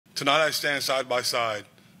Tonight I stand side by side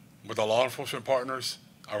with our law enforcement partners,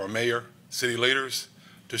 our mayor, city leaders,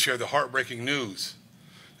 to share the heartbreaking news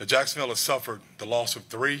that Jacksonville has suffered the loss of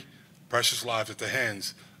 3 precious lives at the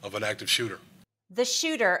hands of an active shooter. The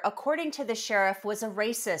shooter, according to the sheriff, was a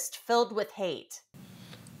racist filled with hate.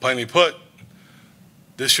 Plainly put,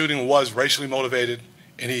 this shooting was racially motivated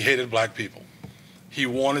and he hated black people. He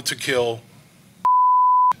wanted to kill.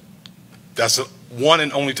 That's the one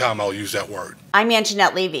and only time I'll use that word. I'm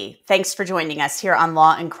Angenette Levy. Thanks for joining us here on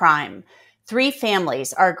Law and Crime. 3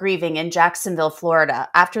 families are grieving in Jacksonville, Florida,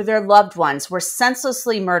 after their loved ones were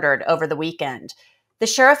senselessly murdered over the weekend. The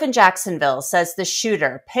sheriff in Jacksonville says the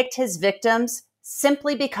shooter picked his victims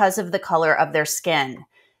simply because of the color of their skin.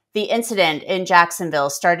 The incident in Jacksonville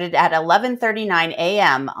started at 11:39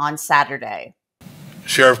 a.m. on Saturday.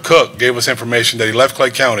 Sheriff Cook gave us information that he left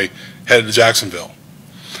Clay County, headed to Jacksonville.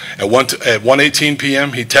 At 1:18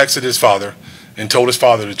 p.m., he texted his father and told his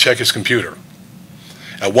father to check his computer.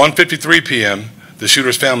 At 1:53 p.m., the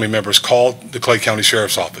shooter's family members called the Clay County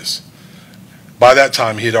Sheriff's Office. By that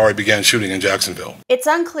time, he had already began shooting in Jacksonville. It's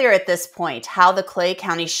unclear at this point how the Clay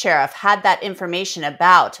County Sheriff had that information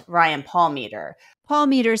about Ryan Palmeter.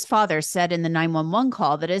 Palmeter's father said in the 911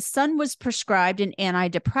 call that his son was prescribed an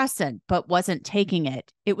antidepressant but wasn't taking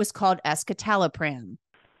it. It was called escitalopram.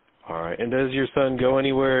 All right. And does your son go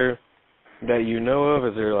anywhere that you know of?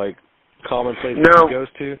 Is there, like, common places he goes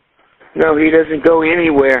to? No, he doesn't go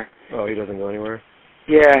anywhere. Oh, he doesn't go anywhere?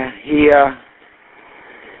 Yeah, he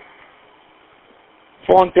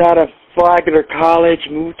flunked out of Flagler College,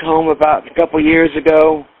 moved home about a couple years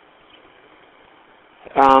ago.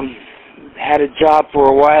 Had a job for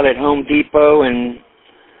a while at Home Depot and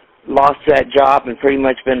lost that job and pretty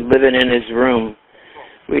much been living in his room.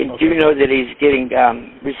 We do know that he's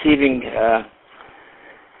receiving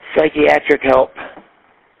psychiatric help.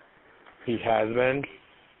 He has been?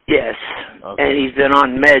 Yes, okay. And he's been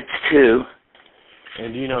on meds too.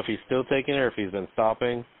 And do you know if he's still taking it or if he's been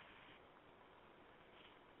stopping?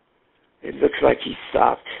 It looks like he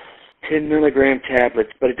stopped. 10 milligram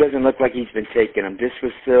tablets, but it doesn't look like he's been taking them. This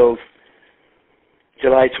was filled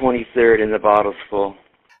July 23rd and the bottle's full.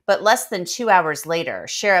 But less than 2 hours later,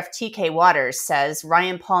 Sheriff T.K. Waters says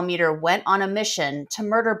Ryan Palmeter went on a mission to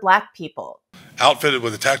murder black people. Outfitted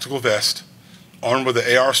with a tactical vest, armed with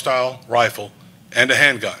an AR-style rifle, and a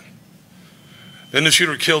handgun. Then the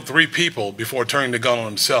shooter killed 3 people before turning the gun on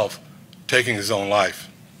himself, taking his own life.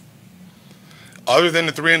 Other than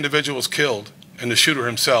the 3 individuals killed and the shooter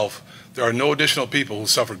himself, there are no additional people who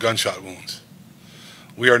suffered gunshot wounds.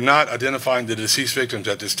 We are not identifying the deceased victims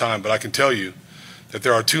at this time, but I can tell you that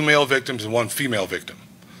there are 2 male victims and 1 female victim.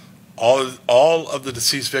 All of the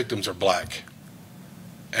deceased victims are black.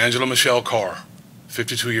 Angela Michelle Carr,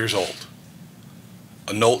 52 years old.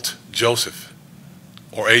 Angenette Joseph,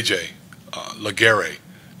 or AJ Laguerre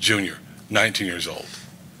Jr., 19 years old.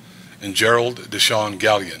 And Gerald Deshawn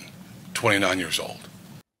Gallion, 29 years old.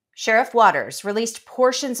 Sheriff Waters released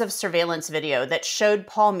portions of surveillance video that showed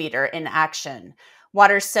Palmeter in action.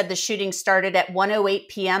 Waters said the shooting started at 1:08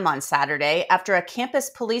 p.m. on Saturday after a campus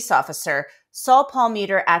police officer saw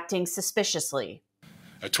Palmeter acting suspiciously.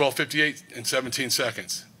 At 12:58 and 17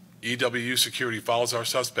 seconds, EWU security follows our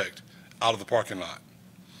suspect out of the parking lot.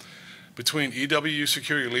 Between EWU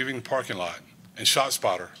security leaving the parking lot and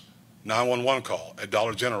ShotSpotter 911 call at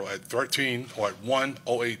Dollar General at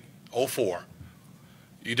 1:08:04,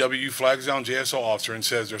 EWU flags down JSO officer and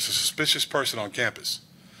says there's a suspicious person on campus.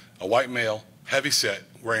 A white male, heavy-set,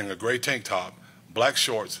 wearing a gray tank top, black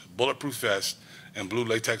shorts, bulletproof vest, and blue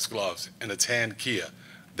latex gloves, and a tan Kia.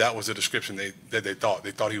 That was the description they thought.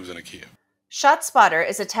 They thought he was in a Kia. ShotSpotter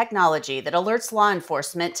is a technology that alerts law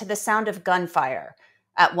enforcement to the sound of gunfire.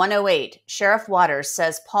 At 1:08, Sheriff Waters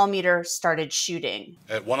says Palmeter started shooting.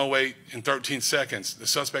 At 1:08 and 13 seconds, the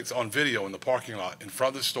suspect's on video in the parking lot in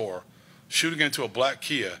front of the store, shooting into a black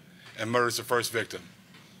Kia and murders the first victim,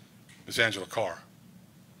 Ms. Angela Carr.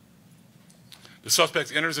 The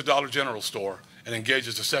suspect enters the Dollar General store and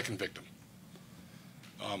engages the second victim.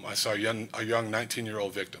 I saw a young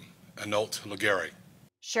 19-year-old victim, Angenette Laguerre.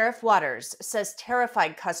 Sheriff Waters says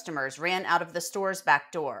terrified customers ran out of the store's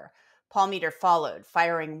back door. Palmeter followed,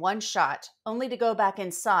 firing 1 shot, only to go back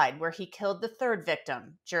inside where he killed the 3rd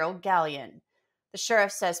victim, Gerald Gallion. The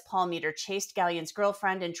sheriff says Palmeter chased Gallion's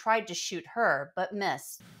girlfriend and tried to shoot her, but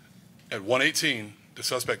missed. At 1:18, the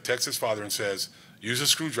suspect texts his father and says, "Use a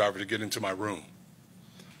screwdriver to get into my room."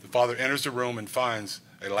 The father enters the room and finds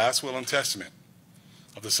a last will and testament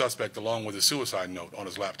of the suspect along with a suicide note on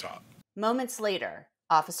his laptop. Moments later,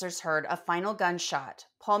 officers heard a final gunshot.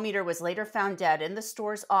 Palmeter was later found dead in the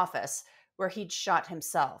store's office where he'd shot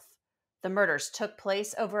himself. The murders took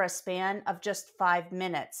place over a span of just 5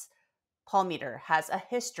 minutes. Paul Meter has a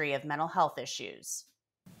history of mental health issues.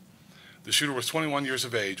 The shooter was 21 years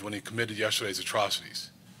of age when he committed yesterday's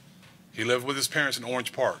atrocities. He lived with his parents in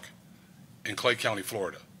Orange Park in Clay County,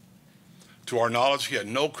 Florida. To our knowledge, he had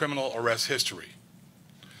no criminal arrest history.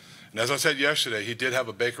 And as I said yesterday, he did have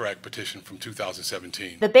a Baker Act petition from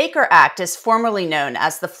 2017. The Baker Act is formerly known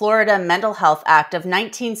as the Florida Mental Health Act of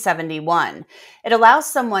 1971. It allows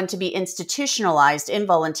someone to be institutionalized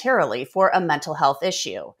involuntarily for a mental health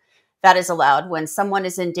issue. That is allowed when someone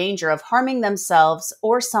is in danger of harming themselves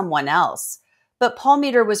or someone else. But Paul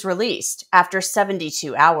Meter was released after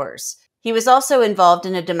 72 hours. He was also involved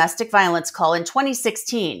in a domestic violence call in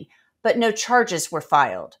 2016, but no charges were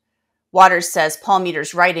filed. Waters says Paul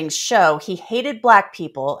Meter's writings show he hated Black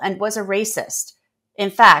people and was a racist.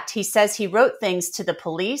 In fact, he says he wrote things to the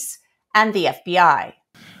police and the FBI.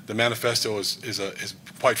 The manifesto is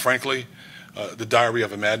quite frankly, the diary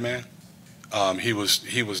of a madman. He was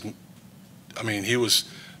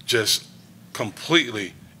just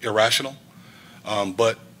completely irrational.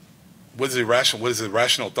 But with his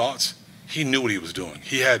irrational thoughts, he knew what he was doing.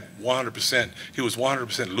 He was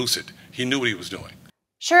 100% lucid. He knew what he was doing.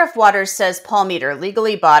 Sheriff Waters says Paul Meter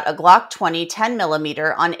legally bought a Glock 20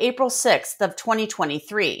 10mm on April 6th of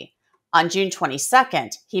 2023. On June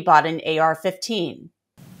 22nd, he bought an AR-15.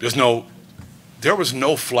 There was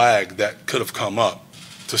no flag that could have come up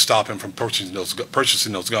to stop him from purchasing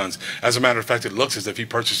those guns. As a matter of fact, it looks as if he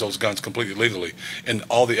purchased those guns completely legally, and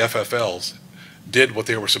all the FFLs did what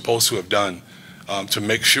they were supposed to have done to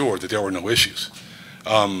make sure that there were no issues.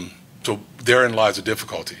 So therein lies the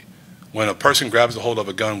difficulty. When a person grabs a hold of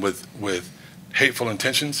a gun with hateful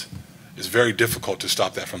intentions, it's very difficult to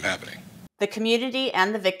stop that from happening. The community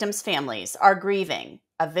and the victims' families are grieving.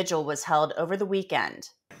 A vigil was held over the weekend.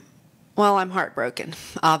 Well, I'm heartbroken,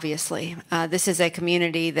 obviously. This is a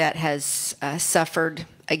community that has suffered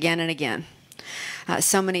again and again.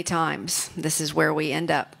 So many times, this is where we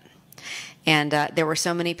end up. And there were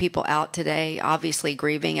so many people out today, obviously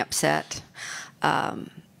grieving, upset.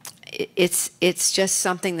 It's just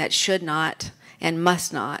something that should not and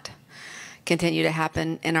must not continue to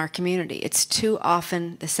happen in our community. It's too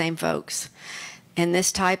often the same folks. And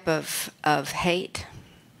this type of hate,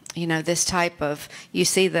 this type of, you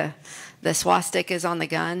see the swastikas on the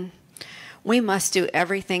gun, we must do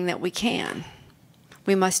everything that we can.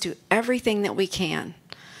 We must do everything that we can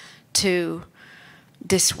to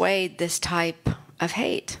dissuade this type of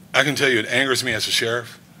hate. I can tell you it angers me as a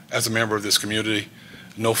sheriff, as a member of this community.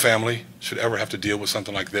 No family should ever have to deal with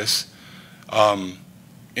something like this.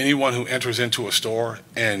 Anyone who enters into a store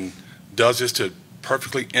and does this to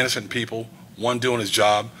perfectly innocent people, one doing his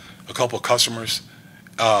job, a couple of customers,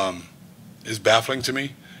 is baffling to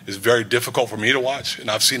me. It's very difficult for me to watch, and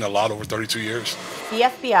I've seen a lot over 32 years. The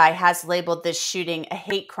FBI has labeled this shooting a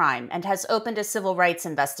hate crime and has opened a civil rights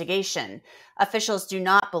investigation. Officials do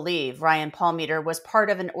not believe Ryan Paul Meter was part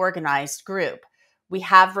of an organized group. We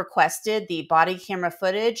have requested the body camera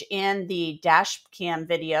footage and the dash cam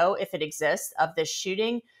video, if it exists, of this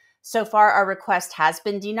shooting. So far, our request has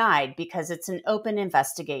been denied because it's an open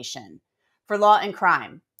investigation. For Law and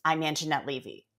Crime, I'm Angenette Levy.